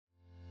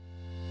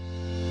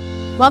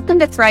Welcome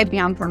to Thrive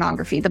Beyond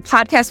Pornography, the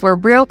podcast where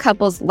real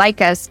couples like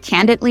us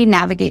candidly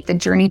navigate the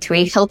journey to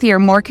a healthier,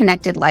 more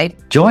connected life.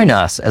 Join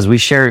us as we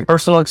share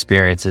personal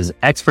experiences,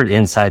 expert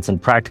insights,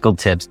 and practical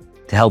tips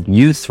to help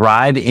you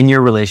thrive in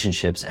your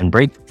relationships and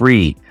break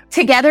free.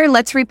 Together,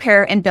 let's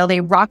repair and build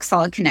a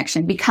rock-solid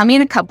connection, becoming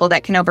a couple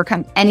that can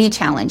overcome any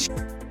challenge.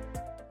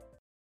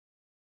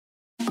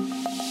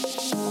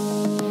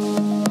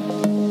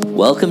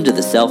 Welcome to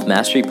the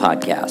Self-Mastery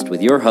Podcast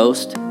with your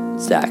host,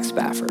 Zach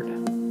Spafford.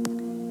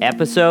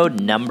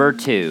 Episode number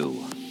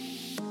 2.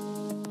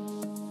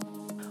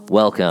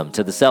 Welcome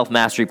to the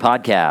Self-Mastery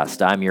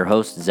Podcast. I'm your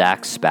host,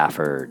 Zach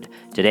Spafford.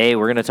 Today,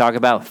 we're going to talk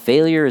about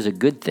failure is a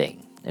good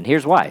thing, and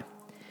here's why.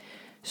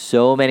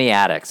 So many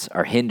addicts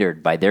are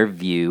hindered by their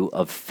view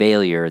of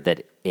failure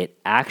that it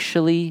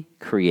actually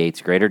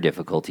creates greater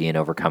difficulty in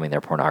overcoming their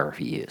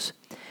pornography use.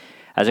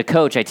 As a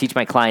coach, I teach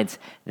my clients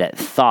that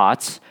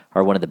thoughts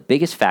are one of the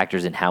biggest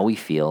factors in how we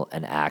feel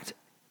and act,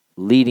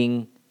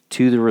 leading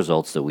to the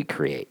results that we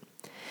create.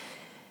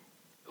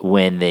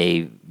 When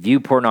they view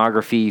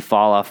pornography,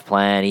 fall off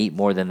plan, eat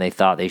more than they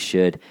thought they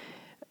should,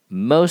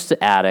 most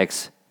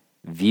addicts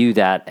view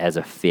that as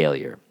a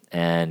failure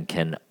and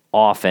can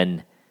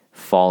often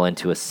fall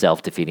into a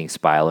self-defeating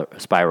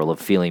spiral of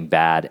feeling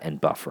bad and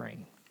buffering.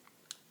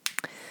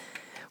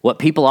 What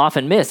people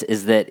often miss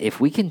is that if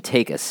we can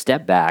take a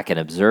step back and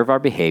observe our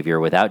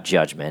behavior without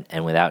judgment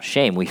and without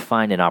shame, we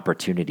find an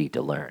opportunity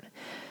to learn.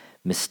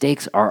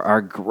 Mistakes are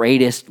our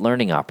greatest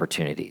learning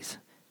opportunities.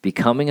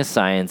 Becoming a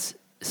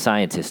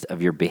scientist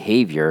of your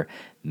behavior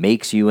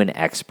makes you an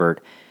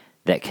expert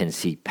that can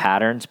see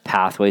patterns,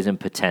 pathways, and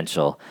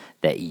potential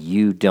that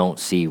you don't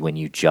see when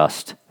you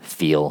just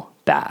feel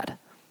bad,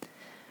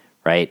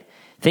 right?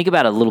 Think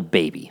about a little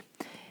baby.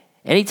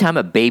 Anytime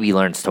a baby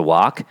learns to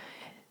walk,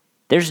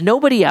 there's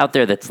nobody out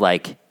there that's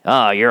like,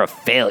 oh, you're a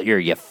failure,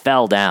 you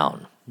fell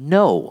down.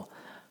 No.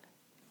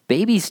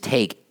 Babies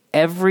take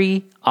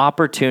every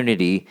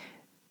opportunity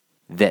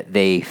that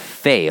they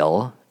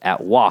fail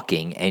at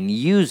walking and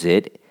use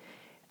it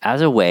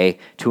as a way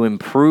to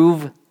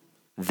improve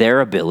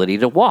their ability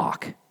to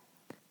walk.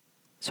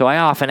 So I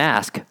often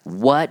ask,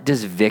 what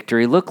does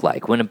victory look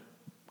like? When a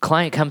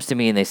client comes to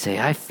me and they say,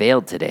 I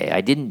failed today,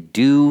 I didn't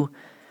do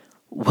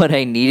what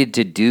I needed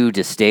to do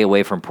to stay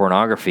away from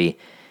pornography,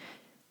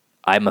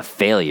 I'm a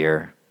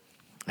failure.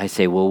 I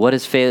say, well, what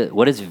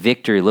does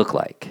victory look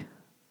like?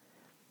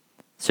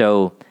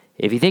 So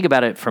if you think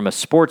about it from a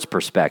sports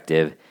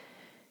perspective,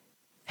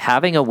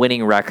 having a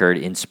winning record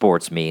in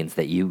sports means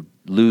that you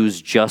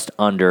lose just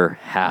under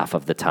half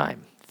of the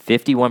time.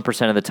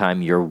 51% of the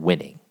time you're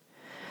winning.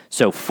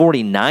 So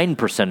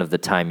 49% of the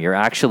time you're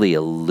actually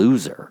a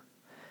loser,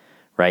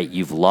 right?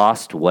 You've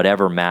lost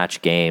whatever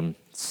match, game,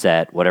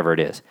 set, whatever it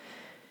is.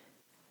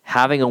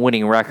 Having a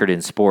winning record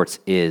in sports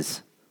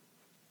is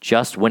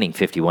just winning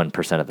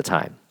 51% of the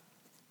time.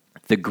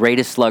 The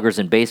greatest sluggers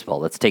in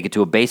baseball, let's take it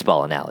to a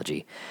baseball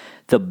analogy.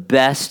 The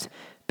best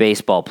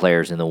baseball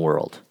players in the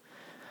world,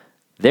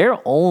 they're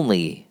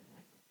only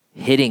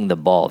hitting the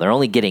ball. They're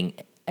only getting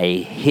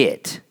a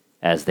hit,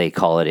 as they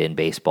call it in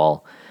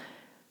baseball,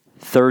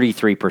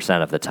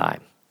 33% of the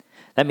time.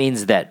 That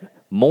means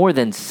that more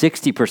than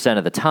 60%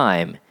 of the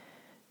time,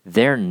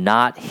 they're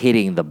not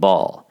hitting the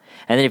ball.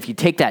 And then if you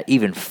take that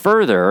even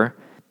further,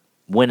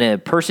 when a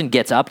person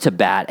gets up to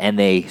bat and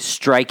they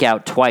strike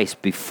out twice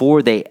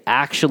before they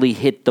actually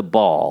hit the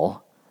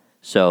ball,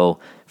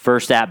 so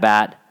first at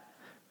bat,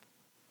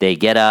 they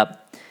get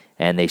up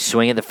and they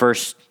swing at the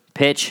first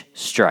pitch,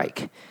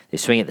 strike. They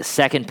swing at the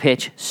second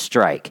pitch,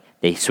 strike.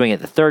 They swing at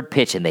the third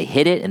pitch and they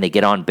hit it and they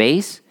get on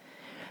base.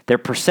 Their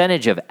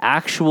percentage of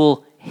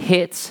actual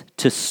hits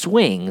to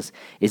swings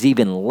is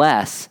even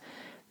less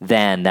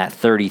than that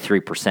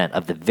 33%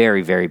 of the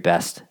very, very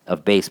best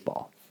of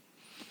baseball.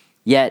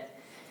 Yet,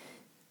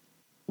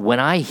 when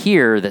I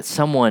hear that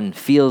someone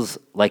feels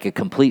like a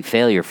complete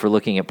failure for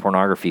looking at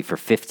pornography for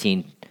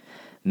 15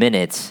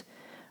 minutes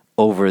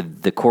over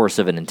the course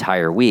of an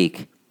entire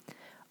week,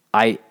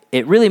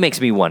 it really makes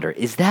me wonder,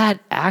 is that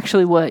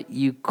actually what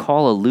you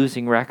call a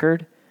losing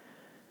record?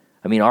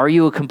 I mean, are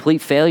you a complete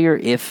failure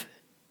if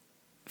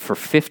for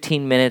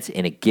 15 minutes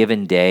in a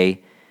given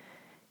day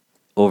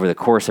over the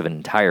course of an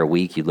entire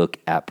week you look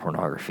at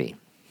pornography?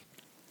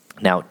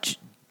 Now,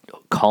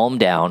 calm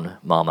down,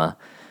 mama.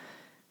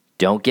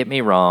 Don't get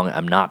me wrong.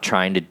 I'm not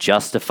trying to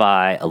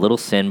justify a little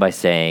sin by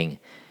saying,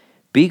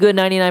 be good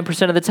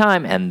 99% of the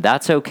time, and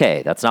that's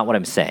okay. That's not what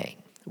I'm saying.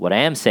 What I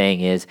am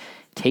saying is,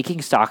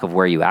 taking stock of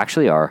where you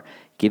actually are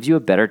gives you a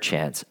better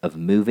chance of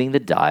moving the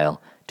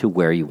dial to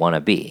where you want to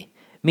be.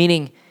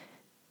 Meaning,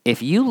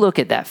 if you look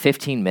at that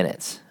 15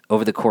 minutes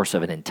over the course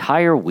of an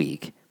entire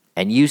week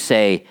and you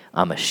say,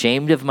 I'm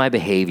ashamed of my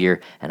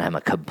behavior and I'm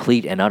a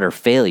complete and utter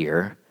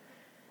failure,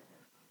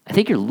 I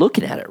think you're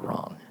looking at it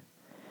wrong.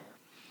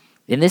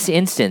 In this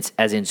instance,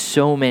 as in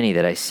so many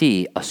that I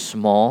see, a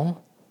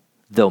small,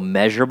 though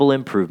measurable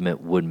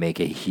improvement would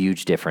make a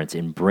huge difference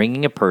in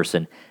bringing a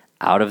person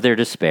out of their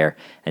despair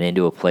and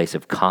into a place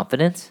of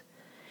confidence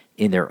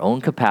in their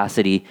own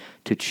capacity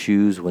to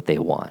choose what they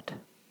want.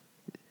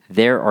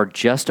 there are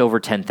just over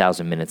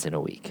 10,000 minutes in a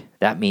week.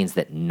 That means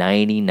that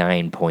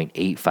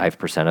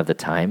 99.85% of the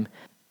time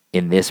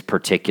in this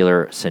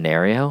particular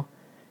scenario,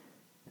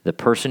 the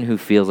person who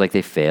feels like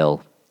they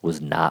fail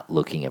was not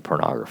looking at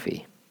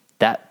pornography.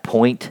 That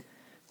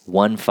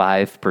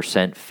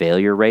 0.15%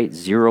 failure rate,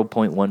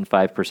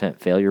 0.15%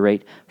 failure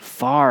rate,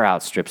 far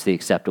outstrips the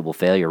acceptable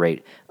failure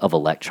rate of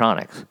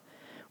electronics,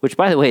 which,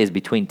 by the way, is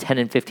between 10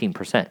 and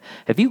 15%.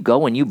 If you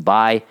go and you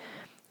buy,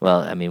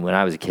 well, I mean, when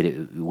I was a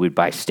kid, we'd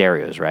buy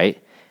stereos,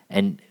 right?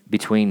 And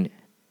between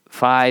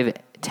 5,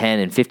 10,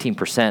 and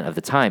 15% of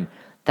the time,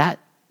 that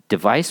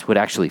device would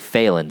actually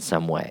fail in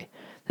some way.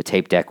 The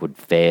tape deck would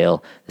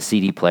fail, the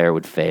CD player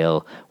would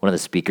fail, one of the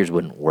speakers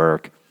wouldn't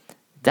work.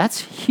 That's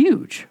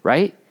huge,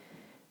 right?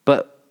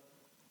 But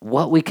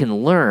what we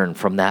can learn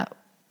from that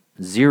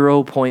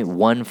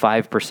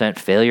 0.15%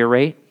 failure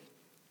rate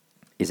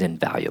is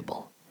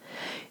invaluable.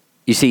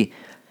 You see,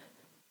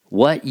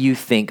 what you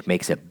think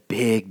makes a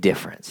big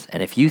difference.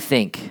 And if you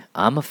think,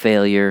 I'm a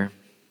failure,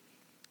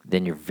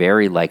 then you're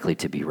very likely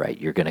to be right.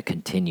 You're going to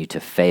continue to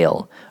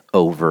fail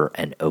over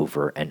and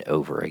over and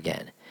over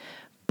again.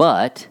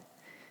 But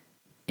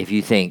if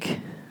you think,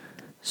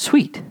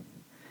 sweet,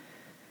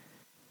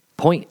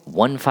 0.15%,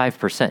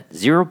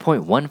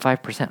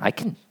 0.15%, I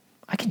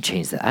can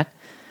change that.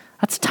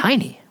 That's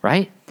tiny,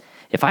 right?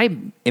 If I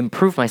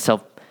improve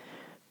myself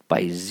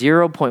by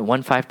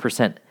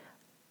 0.15%,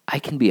 I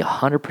can be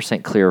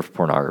 100% clear of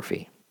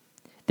pornography.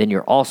 Then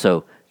you're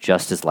also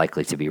just as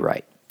likely to be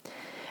right.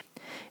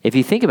 If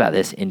you think about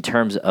this in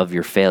terms of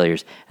your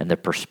failures and the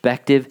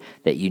perspective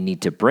that you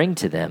need to bring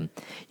to them,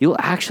 you'll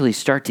actually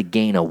start to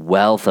gain a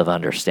wealth of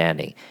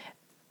understanding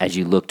as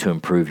you look to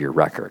improve your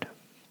record.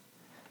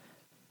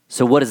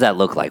 So what does that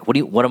look like? What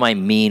do I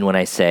mean when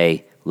I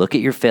say look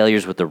at your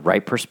failures with the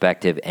right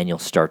perspective and you'll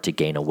start to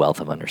gain a wealth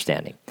of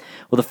understanding?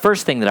 Well, the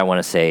first thing that I want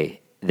to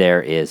say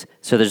there is,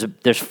 so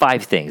there's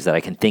 5 things that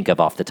I can think of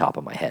off the top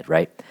of my head,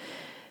 right?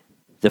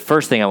 The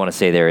first thing I want to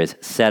say there is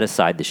set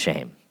aside the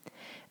shame.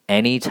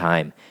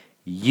 Anytime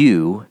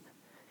you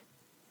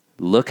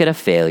look at a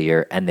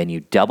failure and then you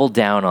double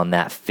down on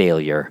that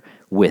failure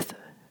with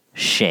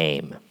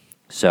shame.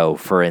 So,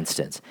 for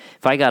instance,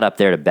 if I got up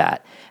there to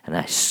bat and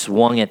I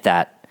swung at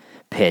that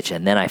pitch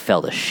and then I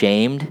felt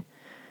ashamed,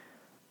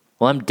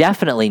 well, I'm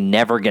definitely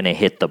never going to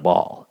hit the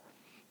ball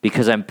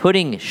because I'm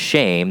putting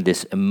shame,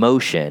 this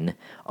emotion,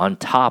 on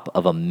top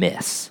of a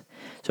miss.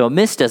 So a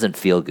miss doesn't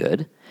feel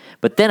good,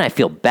 but then I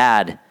feel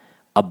bad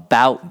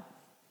about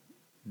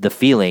the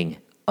feeling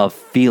of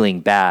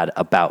feeling bad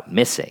about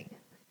missing.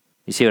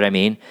 You see what I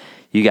mean?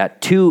 You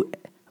got 2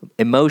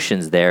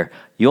 emotions there.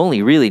 You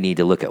only really need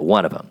to look at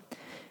one of them.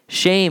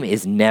 Shame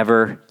is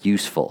never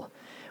useful.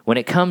 When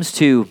it comes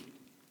to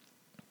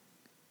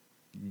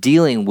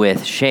dealing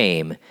with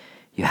shame,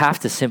 you have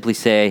to simply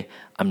say,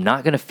 I'm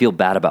not going to feel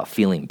bad about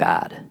feeling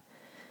bad.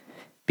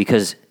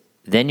 Because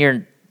then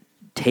you're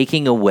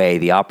taking away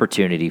the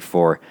opportunity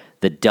for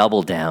the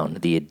double down,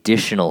 the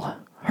additional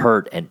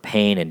hurt and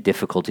pain and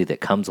difficulty that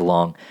comes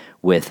along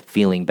with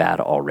feeling bad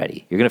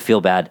already. You're going to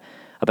feel bad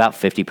about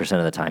 50%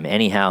 of the time.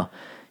 Anyhow,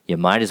 you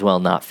might as well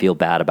not feel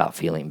bad about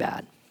feeling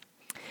bad.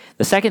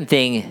 The second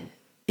thing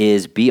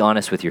is be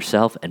honest with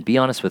yourself and be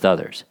honest with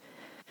others.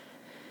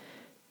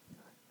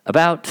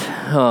 About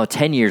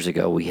 10 years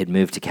ago, we had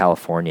moved to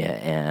California,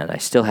 and I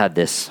still had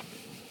this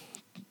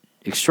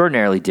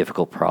extraordinarily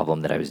difficult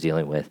problem that I was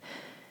dealing with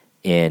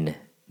in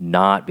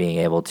not being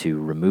able to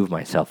remove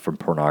myself from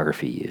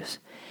pornography use.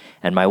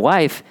 And my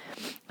wife,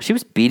 she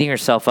was beating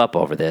herself up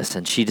over this,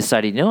 and she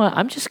decided, you know what,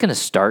 I'm just going to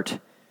start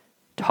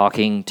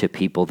talking to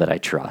people that I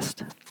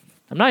trust.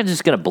 I'm not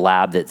just going to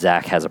blab that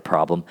Zach has a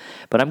problem,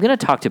 but I'm going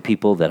to talk to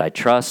people that I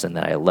trust and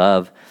that I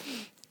love,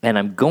 and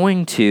I'm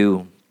going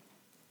to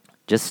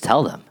just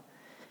tell them.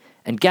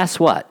 And guess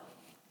what?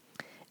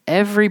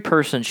 Every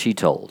person she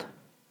told,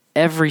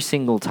 every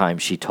single time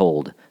she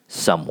told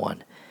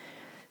someone,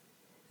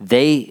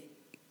 they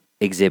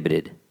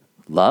exhibited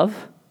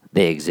love,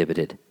 they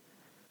exhibited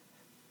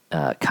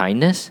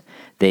kindness.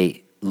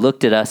 They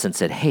looked at us and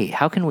said, hey,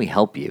 how can we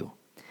help you?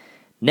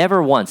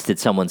 Never once did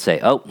someone say,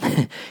 oh,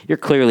 you're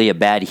clearly a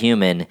bad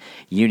human.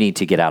 You need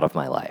to get out of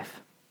my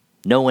life.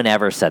 No one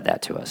ever said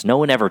that to us. No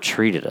one ever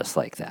treated us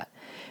like that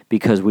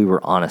because we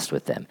were honest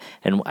with them.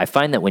 And I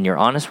find that when you're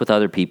honest with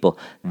other people,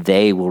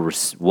 they will,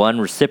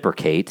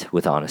 reciprocate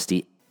with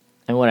honesty.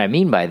 And what I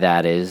mean by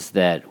that is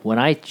that when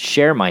I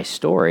share my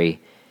story,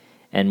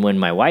 and when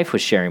my wife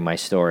was sharing my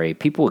story,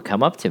 people would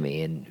come up to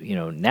me. And,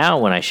 now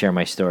when I share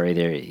my story,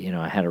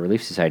 I had a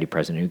Relief Society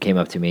president who came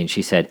up to me and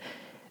she said,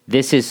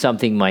 this is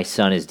something my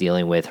son is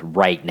dealing with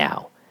right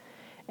now.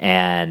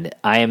 And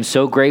I am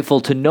so grateful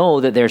to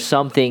know that there's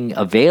something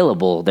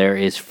available, there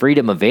is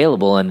freedom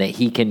available, and that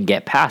he can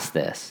get past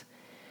this.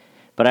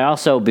 But I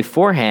also,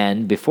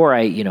 beforehand, before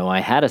I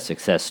had a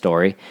success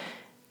story,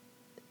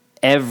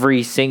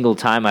 every single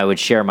time I would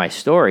share my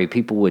story,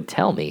 people would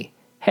tell me,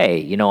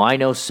 hey, I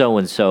know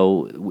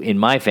so-and-so in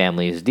my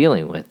family is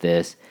dealing with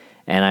this,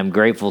 and I'm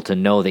grateful to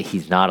know that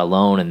he's not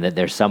alone and that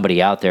there's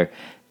somebody out there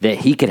that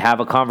he could have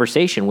a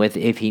conversation with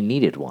if he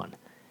needed one.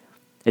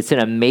 It's an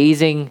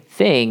amazing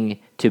thing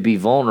to be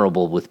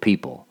vulnerable with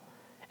people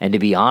and to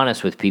be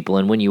honest with people.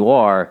 And when you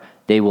are,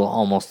 they will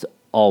almost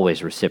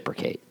always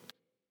reciprocate.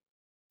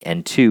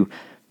 And two,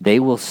 they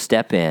will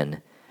step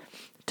in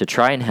to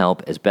try and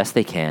help as best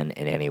they can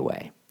in any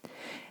way.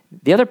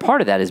 The other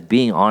part of that is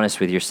being honest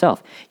with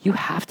yourself. You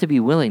have to be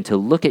willing to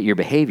look at your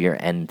behavior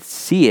and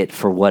see it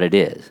for what it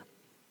is.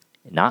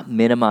 Not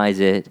minimize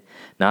it,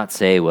 not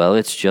say, well,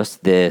 it's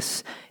just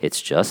this,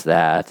 it's just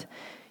that.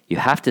 You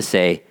have to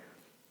say,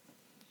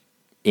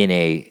 in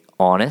a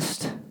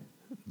honest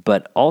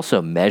but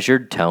also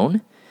measured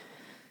tone,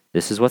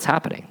 this is what's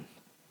happening.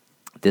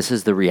 This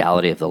is the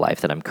reality of the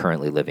life that I'm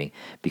currently living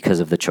because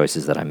of the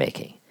choices that I'm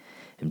making.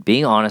 And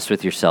being honest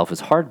with yourself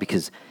is hard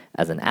because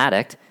as an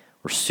addict,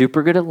 we're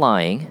super good at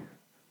lying,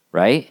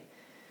 right?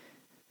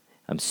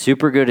 I'm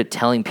super good at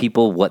telling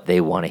people what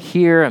they want to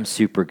hear. I'm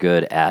super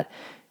good at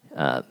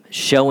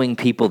showing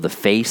people the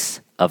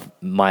face of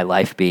my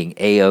life being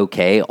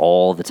A-okay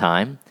all the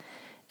time.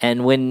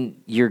 And when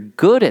you're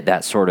good at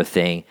that sort of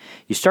thing,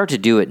 you start to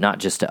do it not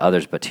just to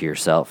others, but to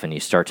yourself. And you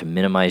start to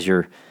minimize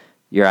your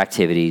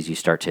activities. You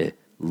start to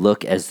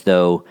look as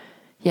though,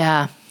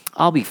 yeah,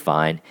 I'll be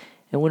fine.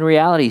 And when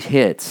reality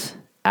hits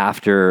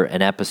after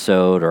an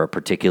episode or a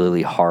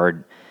particularly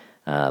hard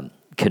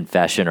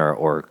confession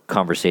or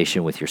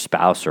conversation with your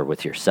spouse or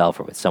with yourself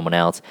or with someone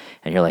else,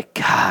 and you're like,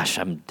 gosh,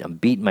 I'm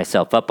beating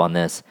myself up on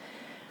this,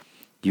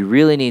 you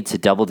really need to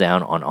double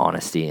down on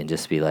honesty and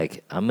just be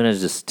like, I'm going to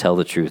just tell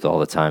the truth all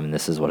the time, and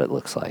this is what it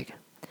looks like.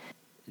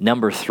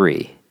 Number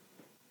 3,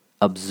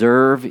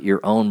 observe your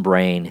own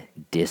brain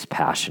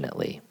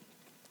dispassionately.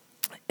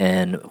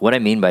 And what I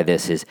mean by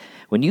this is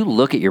when you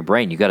look at your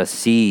brain, you got to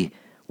see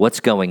what's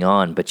going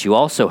on, but you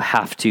also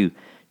have to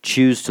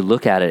choose to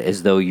look at it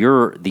as though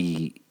you're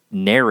the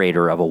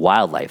narrator of a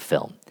wildlife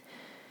film.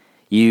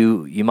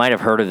 You might have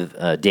heard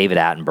of David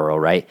Attenborough,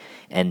 right?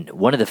 And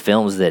one of the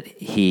films that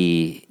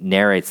he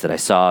narrates that I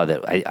saw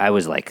that I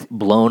was like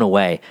blown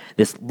away,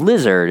 this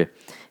lizard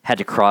had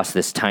to cross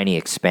this tiny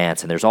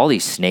expanse, and there's all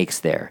these snakes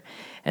there.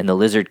 And the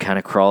lizard kind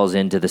of crawls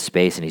into the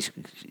space, and he's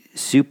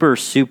super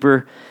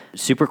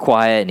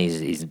quiet, and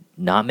he's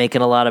not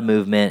making a lot of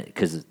movement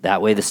because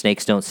that way the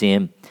snakes don't see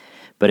him.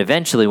 But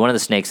eventually one of the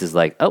snakes is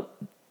like, oh,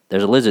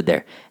 there's a lizard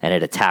there, and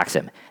it attacks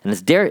him. And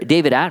this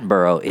David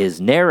Attenborough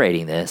is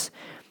narrating this.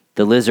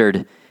 The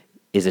lizard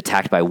is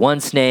attacked by one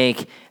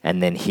snake,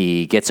 and then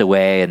he gets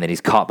away, and then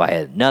he's caught by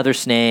another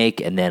snake,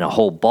 and then a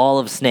whole ball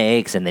of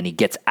snakes, and then he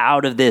gets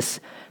out of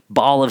this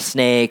ball of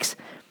snakes,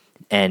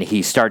 and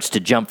he starts to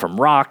jump from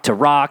rock to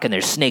rock, and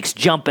there's snakes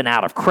jumping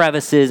out of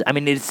crevices. I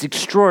mean, it's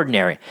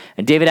extraordinary.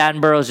 And David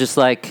Attenborough is just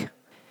like,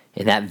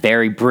 in that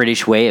very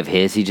British way of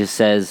his, he just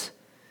says,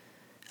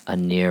 a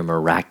near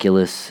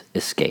miraculous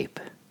escape.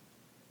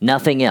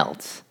 Nothing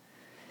else.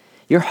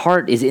 Your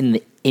heart is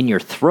in your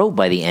throat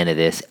by the end of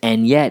this,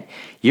 and yet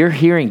you're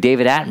hearing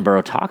David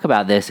Attenborough talk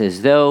about this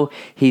as though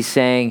he's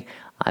saying,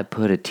 I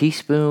put a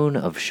teaspoon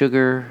of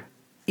sugar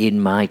in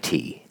my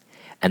tea,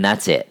 and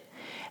that's it.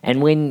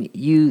 And when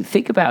you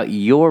think about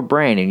your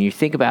brain and you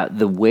think about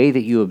the way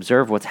that you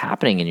observe what's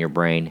happening in your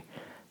brain,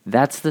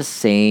 that's the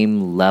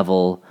same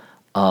level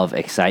of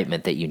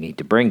excitement that you need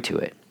to bring to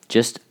it.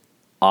 Just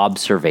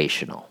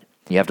observational.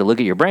 You have to look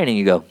at your brain and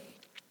you go,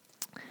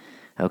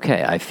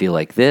 okay, I feel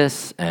like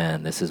this,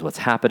 and this is what's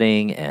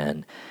happening,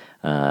 and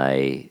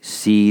I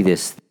see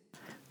this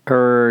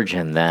urge,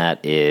 and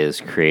that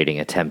is creating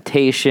a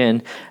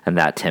temptation, and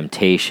that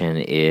temptation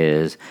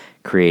is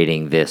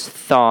creating this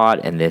thought,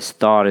 and this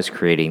thought is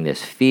creating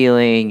this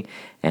feeling,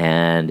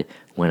 and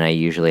when I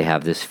usually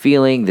have this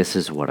feeling, this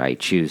is what I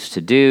choose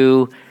to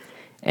do,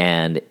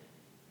 and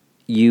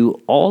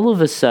you all of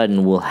a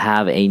sudden will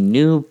have a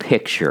new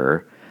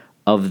picture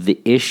of the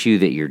issue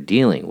that you're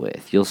dealing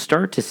with. You'll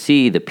start to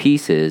see the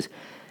pieces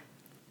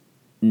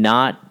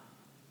not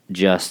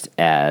just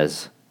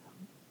as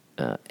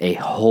a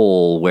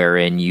whole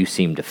wherein you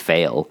seem to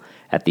fail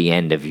at the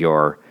end of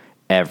your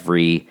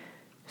every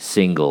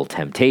single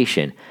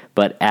temptation,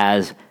 but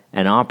as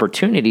an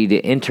opportunity to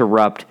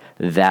interrupt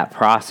that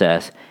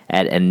process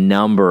at a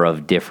number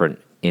of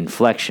different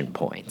inflection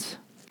points.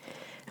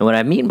 And what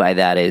I mean by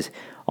that is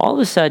all of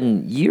a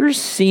sudden you're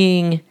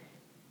seeing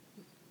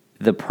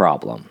the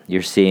problem.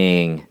 You're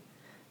seeing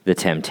the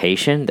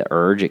temptation, the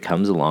urge. It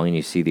comes along and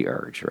you see the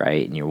urge,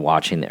 right? And you're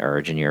watching the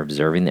urge and you're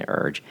observing the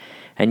urge.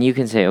 And you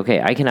can say, okay,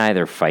 I can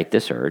either fight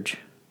this urge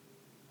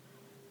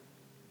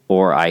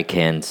or I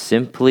can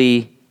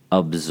simply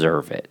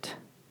observe it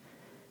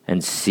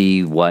and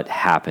see what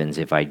happens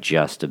if I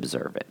just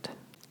observe it.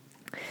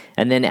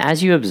 And then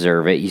as you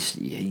observe it,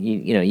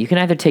 you can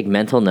either take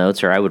mental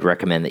notes, or I would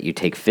recommend that you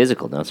take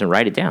physical notes and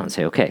write it down and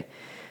say, okay,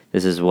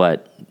 this is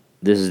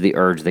the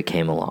urge that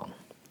came along.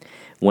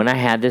 When I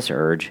had this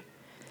urge,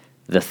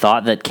 the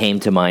thought that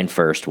came to mind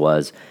first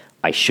was,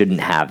 I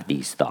shouldn't have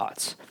these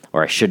thoughts,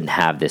 or I shouldn't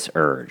have this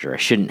urge, or I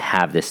shouldn't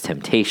have this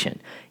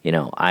temptation.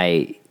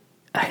 I'm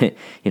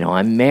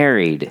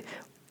married,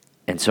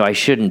 and so I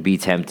shouldn't be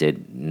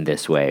tempted in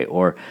this way.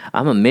 Or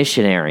I'm a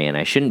missionary and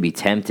I shouldn't be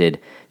tempted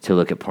to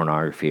look at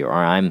pornography. Or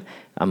I'm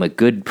a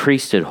good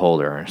priesthood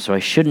holder, so I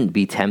shouldn't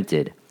be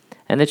tempted.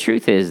 And the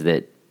truth is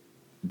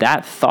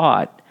that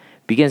thought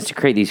begins to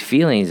create these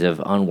feelings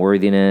of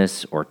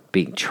unworthiness or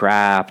being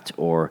trapped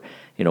or,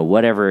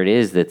 whatever it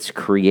is that's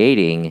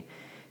creating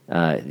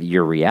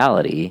your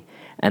reality.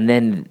 And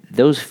then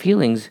those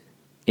feelings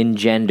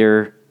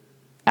engender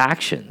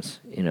actions.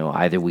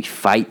 Either we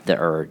fight the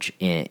urge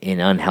in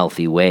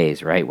unhealthy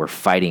ways, right? We're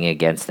fighting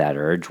against that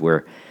urge.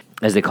 We're,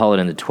 as they call it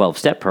in the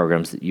 12-step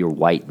programs, you're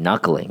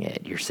white-knuckling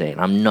it. You're saying,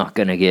 I'm not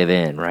going to give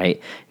in, right?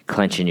 You're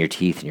clenching your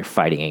teeth and you're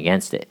fighting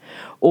against it.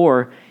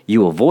 Or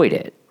you avoid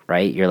it,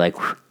 right? You're like,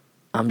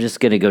 I'm just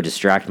going to go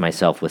distract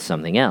myself with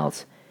something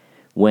else.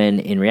 When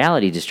in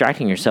reality,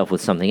 distracting yourself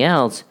with something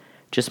else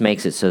just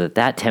makes it so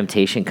that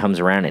temptation comes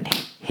around and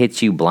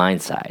hits you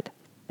blindside.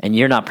 And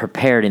you're not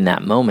prepared in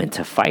that moment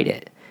to fight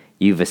it.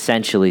 You've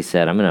essentially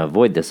said, I'm going to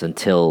avoid this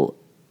until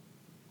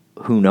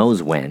who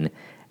knows when,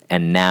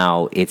 and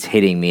now it's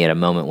hitting me at a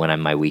moment when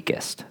I'm my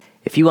weakest.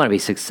 If you want to be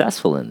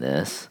successful in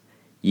this,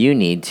 you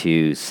need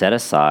to set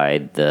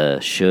aside the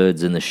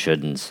shoulds and the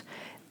shouldn'ts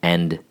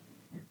and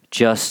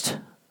just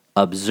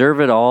observe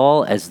it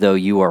all as though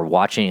you are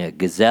watching a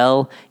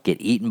gazelle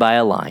get eaten by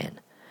a lion.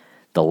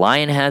 The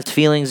lion has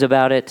feelings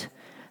about it.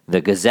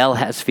 The gazelle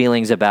has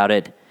feelings about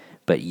it.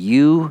 But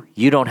you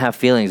don't have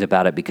feelings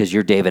about it because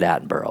you're David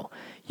Attenborough.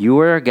 You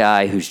are a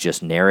guy who's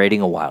just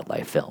narrating a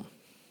wildlife film.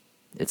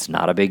 It's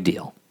not a big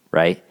deal,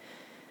 right?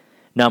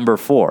 Number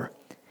 4,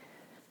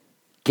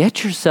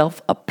 get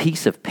yourself a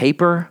piece of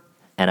paper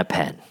and a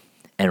pen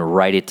and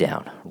write it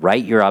down.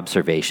 Write your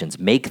observations.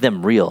 Make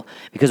them real.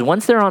 Because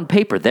once they're on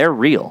paper, they're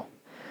real.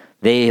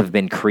 They have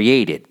been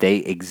created. They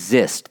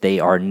exist. They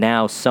are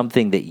now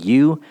something that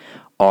you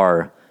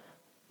are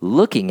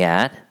looking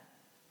at,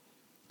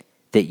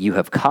 that you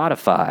have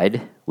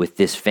codified with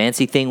this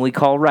fancy thing we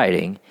call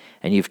writing,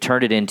 and you've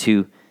turned it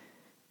into,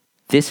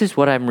 this is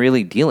what I'm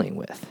really dealing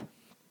with.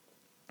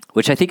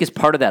 Which I think is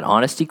part of that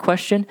honesty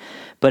question,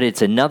 but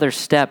it's another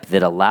step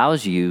that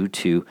allows you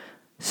to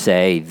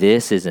say,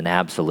 this is an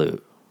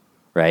absolute,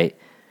 right?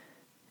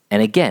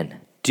 And again,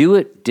 do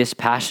it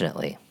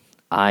dispassionately.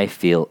 I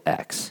feel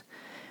X.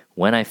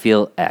 When I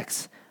feel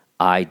X,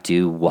 I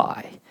do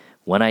Y.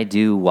 When I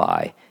do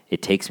Y,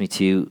 it takes me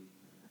to,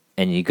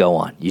 and you go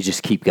on. You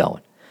just keep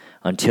going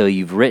until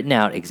you've written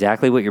out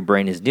exactly what your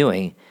brain is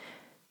doing,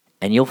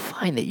 and you'll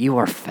find that you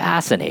are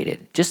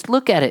fascinated. Just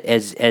look at it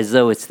as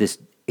though it's this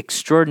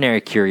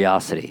extraordinary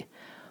curiosity.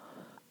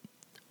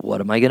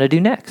 What am I going to do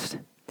next?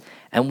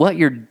 And what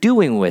you're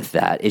doing with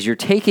that is you're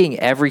taking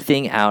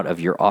everything out of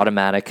your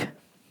automatic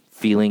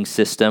feeling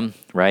system,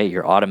 right?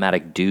 Your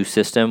automatic do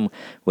system,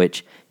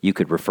 which you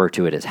could refer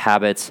to it as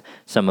habits.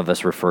 Some of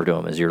us refer to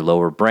them as your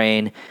lower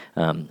brain.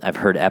 I've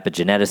heard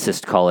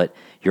epigeneticists call it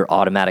your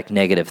automatic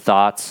negative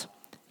thoughts.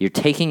 You're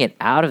taking it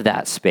out of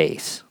that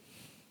space,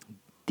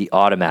 the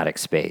automatic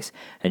space,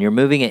 and you're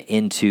moving it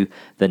into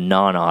the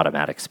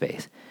non-automatic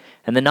space.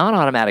 And the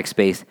non-automatic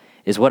space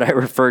is what I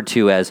refer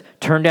to as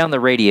turn down the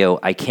radio,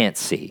 I can't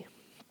see,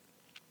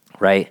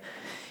 right?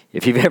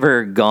 If you've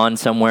ever gone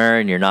somewhere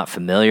and you're not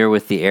familiar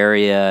with the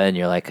area and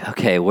you're like,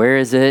 okay, where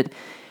is it?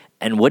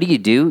 And what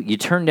do? You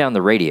turn down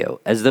the radio,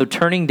 as though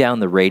turning down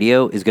the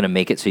radio is going to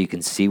make it so you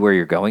can see where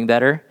you're going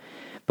better.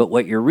 But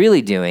what you're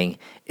really doing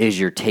is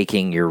you're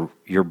taking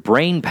your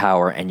brain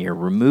power and you're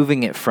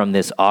removing it from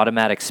this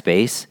automatic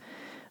space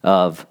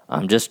of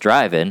I'm just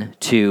driving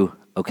to,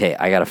 okay,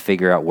 I got to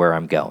figure out where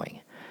I'm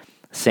going.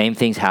 Same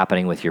thing's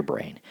happening with your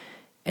brain.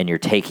 And you're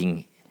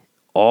taking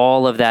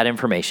all of that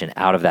information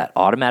out of that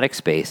automatic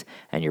space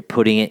and you're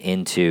putting it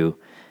into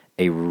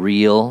a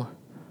real,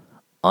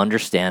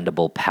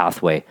 understandable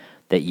pathway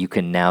that you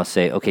can now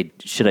say, okay,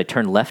 should I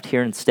turn left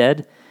here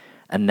instead?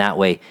 And that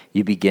way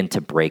you begin to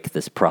break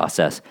this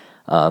process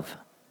of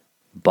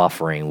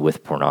buffering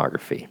with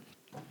pornography.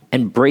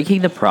 And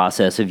breaking the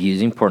process of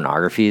using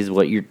pornography is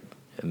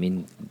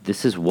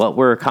this is what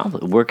we're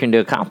working to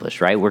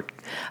accomplish, right? We're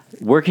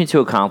working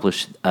to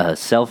accomplish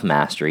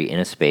self-mastery in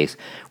a space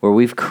where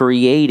we've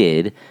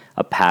created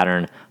a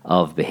pattern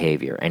of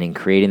behavior. And in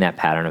creating that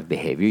pattern of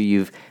behavior,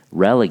 you've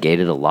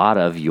relegated a lot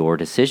of your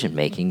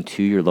decision-making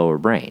to your lower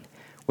brain.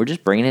 We're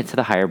just bringing it to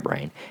the higher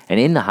brain. And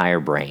in the higher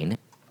brain,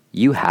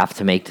 you have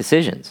to make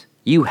decisions.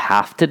 You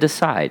have to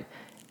decide,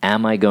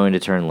 am I going to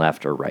turn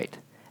left or right?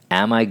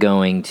 Am I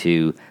going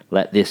to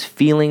let this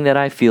feeling that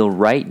I feel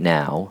right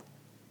now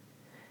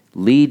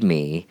lead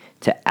me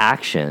to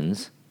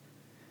actions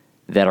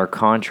that are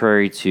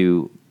contrary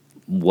to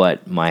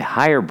what my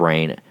higher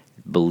brain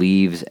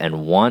believes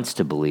and wants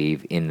to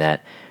believe, in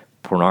that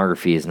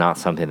pornography is not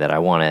something that I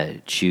want to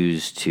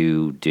choose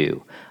to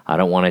do. I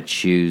don't want to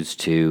choose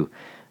to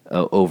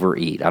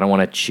overeat. I don't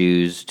want to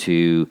choose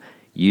to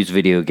use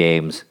video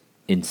games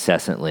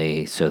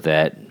incessantly so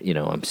that,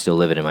 I'm still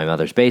living in my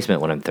mother's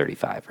basement when I'm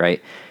 35,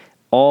 right?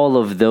 All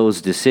of those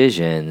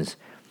decisions,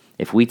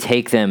 if we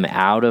take them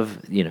out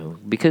of,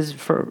 because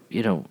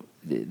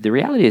the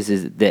reality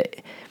is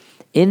that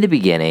in the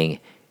beginning,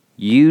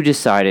 you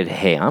decided,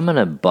 hey, I'm going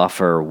to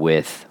buffer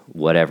with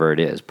whatever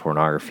it is,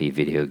 pornography,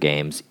 video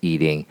games,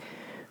 eating,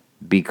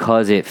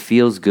 because it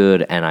feels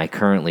good and I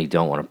currently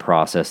don't want to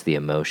process the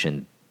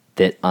emotion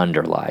that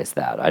underlies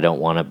that. I don't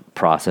want to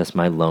process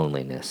my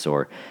loneliness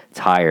or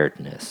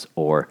tiredness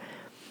or,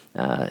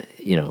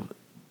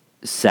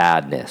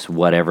 sadness,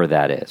 whatever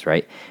that is,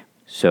 right?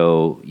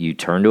 So you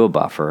turn to a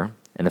buffer,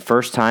 and the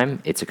first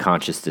time it's a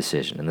conscious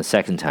decision, and the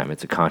second time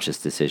it's a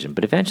conscious decision,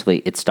 but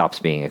eventually it stops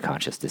being a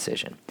conscious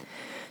decision.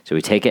 So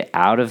we take it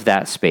out of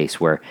that space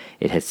where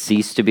it has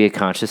ceased to be a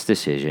conscious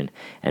decision,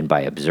 and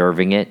by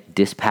observing it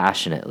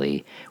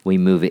dispassionately, we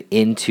move it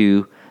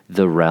into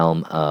the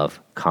realm of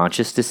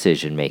conscious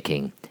decision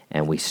making,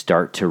 and we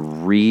start to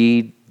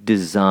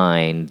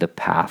redesign the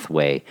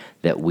pathway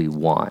that we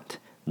want,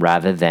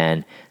 rather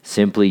than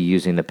simply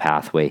using the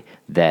pathway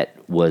that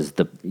was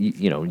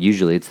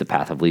usually it's the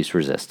path of least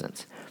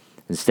resistance.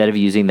 Instead of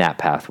using that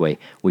pathway,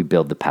 we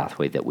build the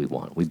pathway that we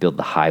want. We build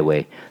the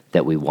highway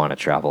that we want to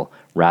travel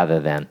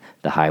rather than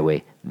the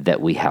highway that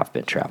we have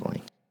been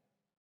traveling.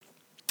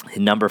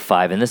 And number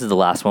 5, and this is the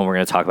last one we're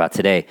going to talk about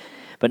today,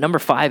 but number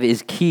 5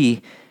 is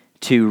key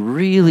to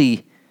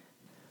really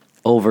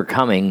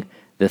overcoming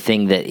the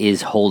thing that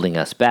is holding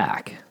us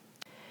back.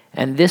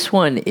 And this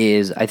one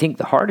is, I think,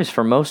 the hardest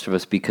for most of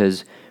us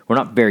because we're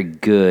not very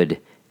good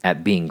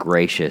at being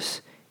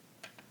gracious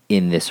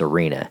in this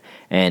arena.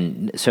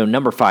 And so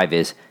number 5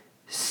 is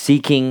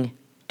seeking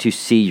to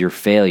see your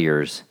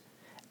failures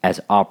as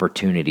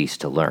opportunities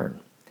to learn.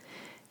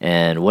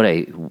 And what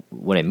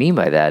I mean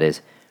by that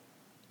is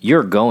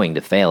you're going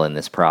to fail in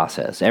this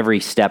process. Every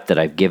step that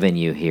I've given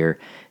you here,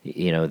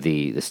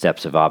 the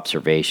steps of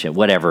observation,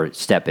 whatever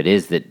step it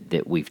is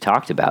that we've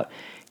talked about,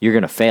 you're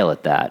going to fail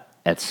at that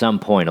at some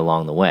point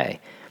along the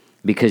way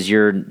because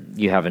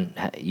you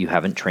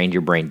haven't trained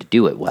your brain to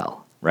do it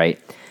well, right?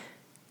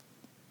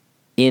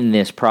 In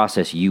this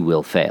process, you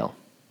will fail.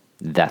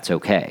 That's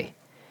okay.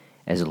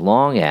 As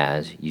long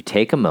as you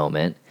take a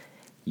moment,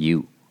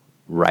 you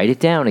write it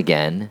down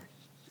again,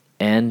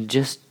 and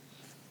just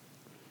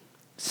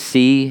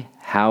see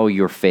how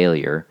your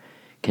failure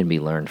can be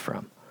learned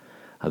from.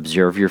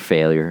 Observe your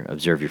failure,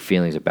 observe your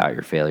feelings about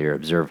your failure,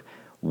 observe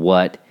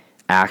what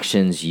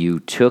actions you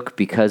took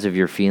because of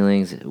your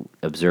feelings,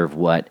 observe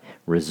what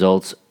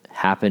results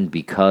happened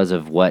because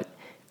of what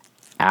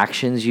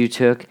actions you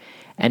took,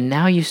 and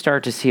now you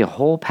start to see a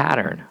whole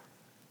pattern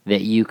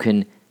that you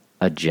can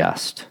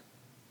adjust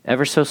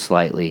ever so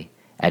slightly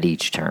at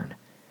each turn.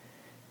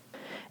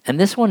 And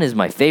this one is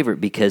my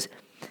favorite because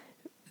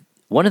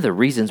one of the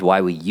reasons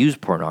why we use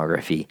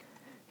pornography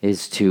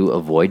is to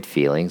avoid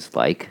feelings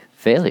like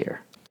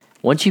failure.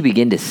 Once you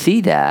begin to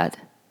see that,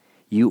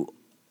 you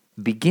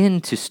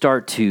begin to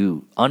start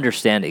to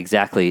understand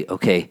exactly,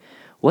 okay,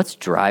 what's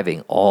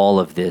driving all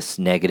of this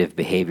negative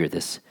behavior,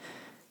 this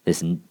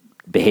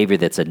behavior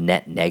that's a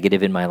net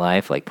negative in my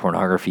life, like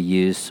pornography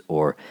use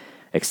or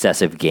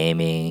excessive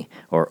gaming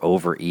or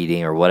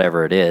overeating or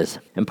whatever it is.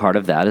 And part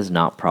of that is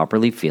not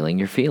properly feeling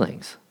your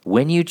feelings.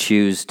 When you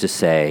choose to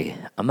say,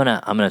 I'm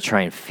gonna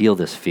try and feel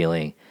this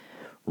feeling,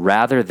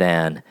 rather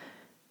than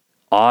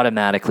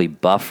automatically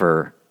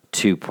buffer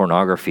to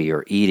pornography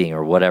or eating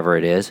or whatever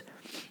it is,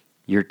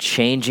 you're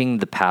changing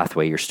the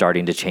pathway. You're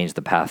starting to change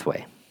the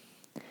pathway.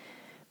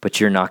 But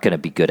you're not going to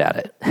be good at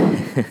it.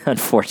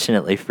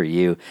 Unfortunately for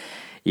you,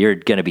 you're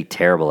going to be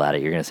terrible at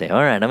it. You're going to say,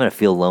 all right, I'm going to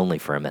feel lonely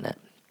for a minute.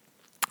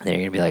 And then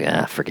you're going to be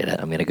like, forget it.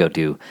 I'm going to go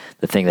do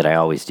the thing that I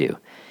always do.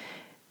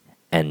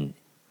 And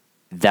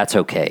that's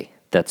okay.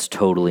 That's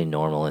totally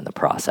normal in the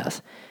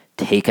process.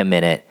 Take a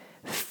minute,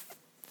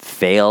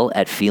 fail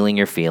at feeling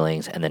your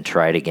feelings, and then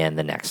try it again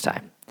the next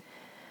time.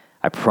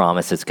 I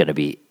promise it's going to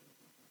be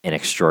an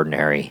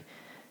extraordinary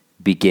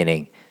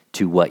beginning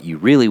to what you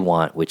really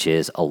want, which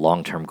is a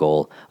long-term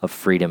goal of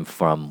freedom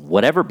from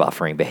whatever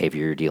buffering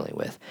behavior you're dealing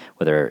with,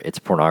 whether it's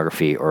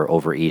pornography or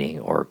overeating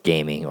or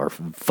gaming or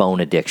phone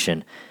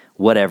addiction,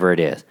 whatever it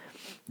is.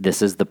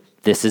 This is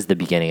the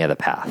beginning of the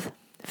path.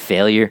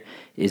 Failure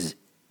is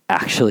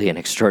actually an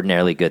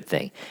extraordinarily good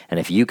thing. And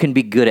if you can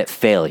be good at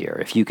failure,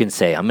 if you can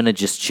say, I'm going to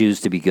just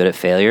choose to be good at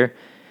failure,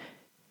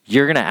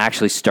 you're going to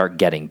actually start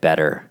getting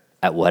better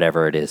at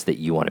whatever it is that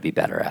you want to be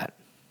better at.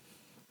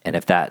 And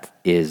if that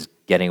is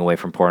getting away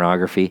from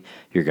pornography,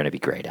 you're going to be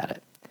great at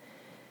it.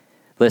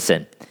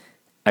 Listen,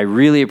 I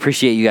really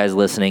appreciate you guys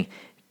listening.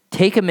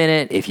 Take a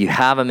minute. If you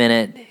have a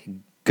minute,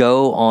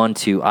 go on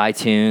to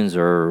iTunes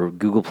or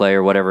Google Play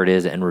or whatever it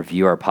is and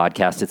review our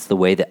podcast. It's the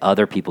way that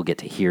other people get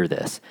to hear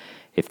this.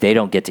 If they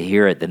don't get to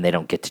hear it, then they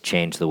don't get to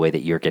change the way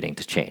that you're getting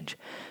to change.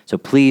 So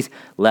please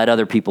let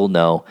other people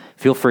know.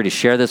 Feel free to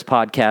share this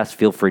podcast.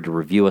 Feel free to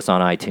review us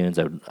on iTunes.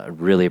 I'd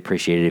really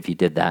appreciate it if you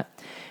did that.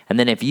 And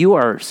then if you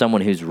are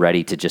someone who's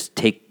ready to just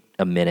take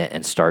a minute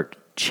and start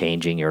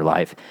changing your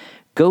life,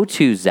 go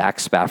to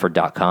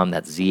zachspafford.com.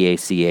 That's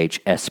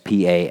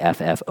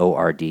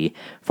ZACHSPAFFORD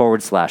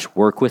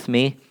 /work with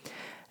me.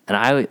 And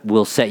I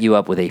will set you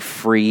up with a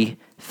free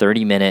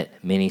 30-minute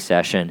mini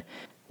session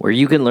where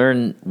you can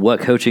learn what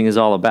coaching is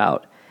all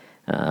about.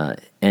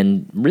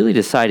 and really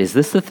decide, is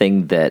this the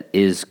thing that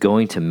is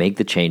going to make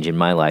the change in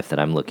my life that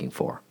I'm looking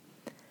for?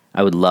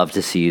 I would love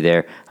to see you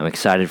there. I'm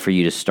excited for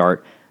you to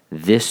start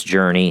this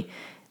journey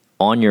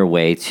on your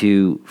way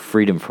to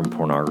freedom from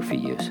pornography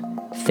use.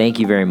 Thank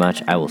you very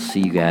much. I will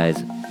see you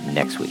guys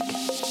next week.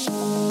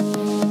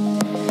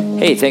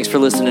 Hey, thanks for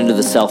listening to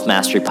the Self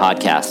Mastery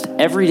Podcast.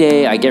 Every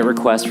day I get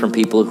requests from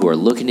people who are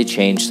looking to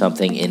change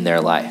something in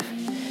their life.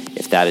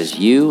 If that is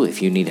you,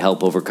 if you need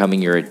help overcoming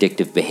your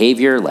addictive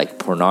behavior like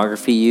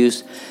pornography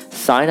use,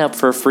 sign up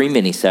for a free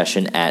mini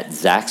session at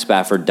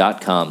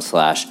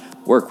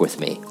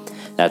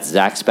zachspafford.com/workwithme. That's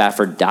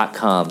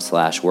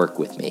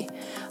zachspafford.com/workwithme.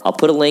 I'll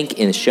put a link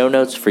in the show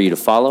notes for you to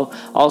follow.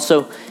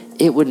 Also,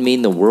 it would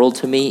mean the world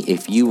to me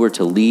if you were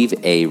to leave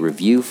a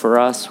review for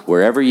us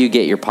wherever you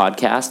get your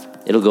podcast.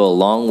 It'll go a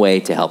long way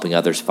to helping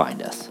others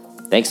find us.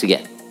 Thanks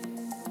again.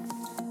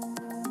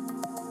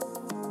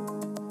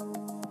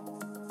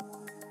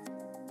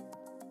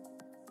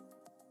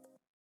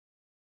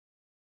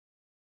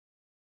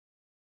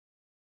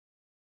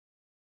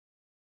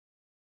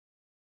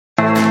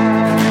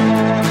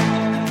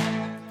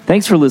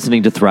 Thanks for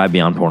listening to Thrive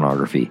Beyond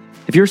Pornography.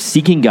 If you're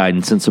seeking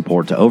guidance and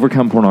support to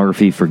overcome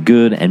pornography for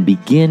good and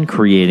begin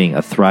creating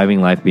a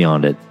thriving life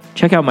beyond it,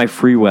 check out my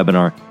free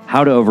webinar,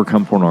 How to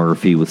Overcome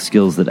Pornography with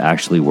Skills That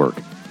Actually Work.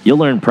 You'll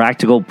learn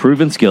practical,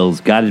 proven skills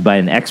guided by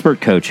an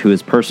expert coach who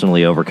has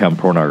personally overcome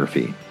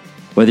pornography.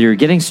 Whether you're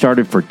getting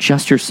started for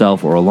just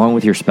yourself or along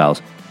with your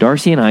spouse,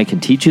 Darcy and I can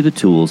teach you the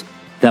tools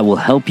that will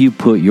help you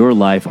put your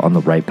life on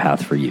the right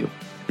path for you.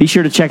 Be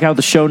sure to check out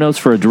the show notes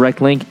for a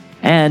direct link,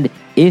 and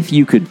if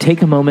you could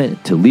take a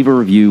moment to leave a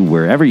review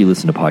wherever you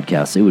listen to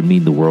podcasts, it would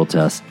mean the world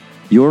to us.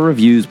 Your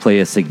reviews play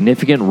a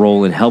significant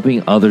role in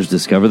helping others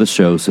discover the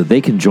show so they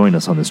can join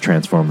us on this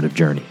transformative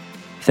journey.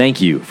 Thank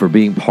you for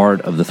being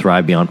part of the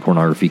Thrive Beyond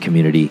Pornography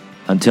community.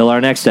 Until our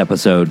next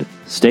episode,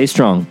 stay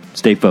strong,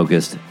 stay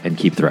focused, and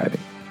keep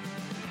thriving.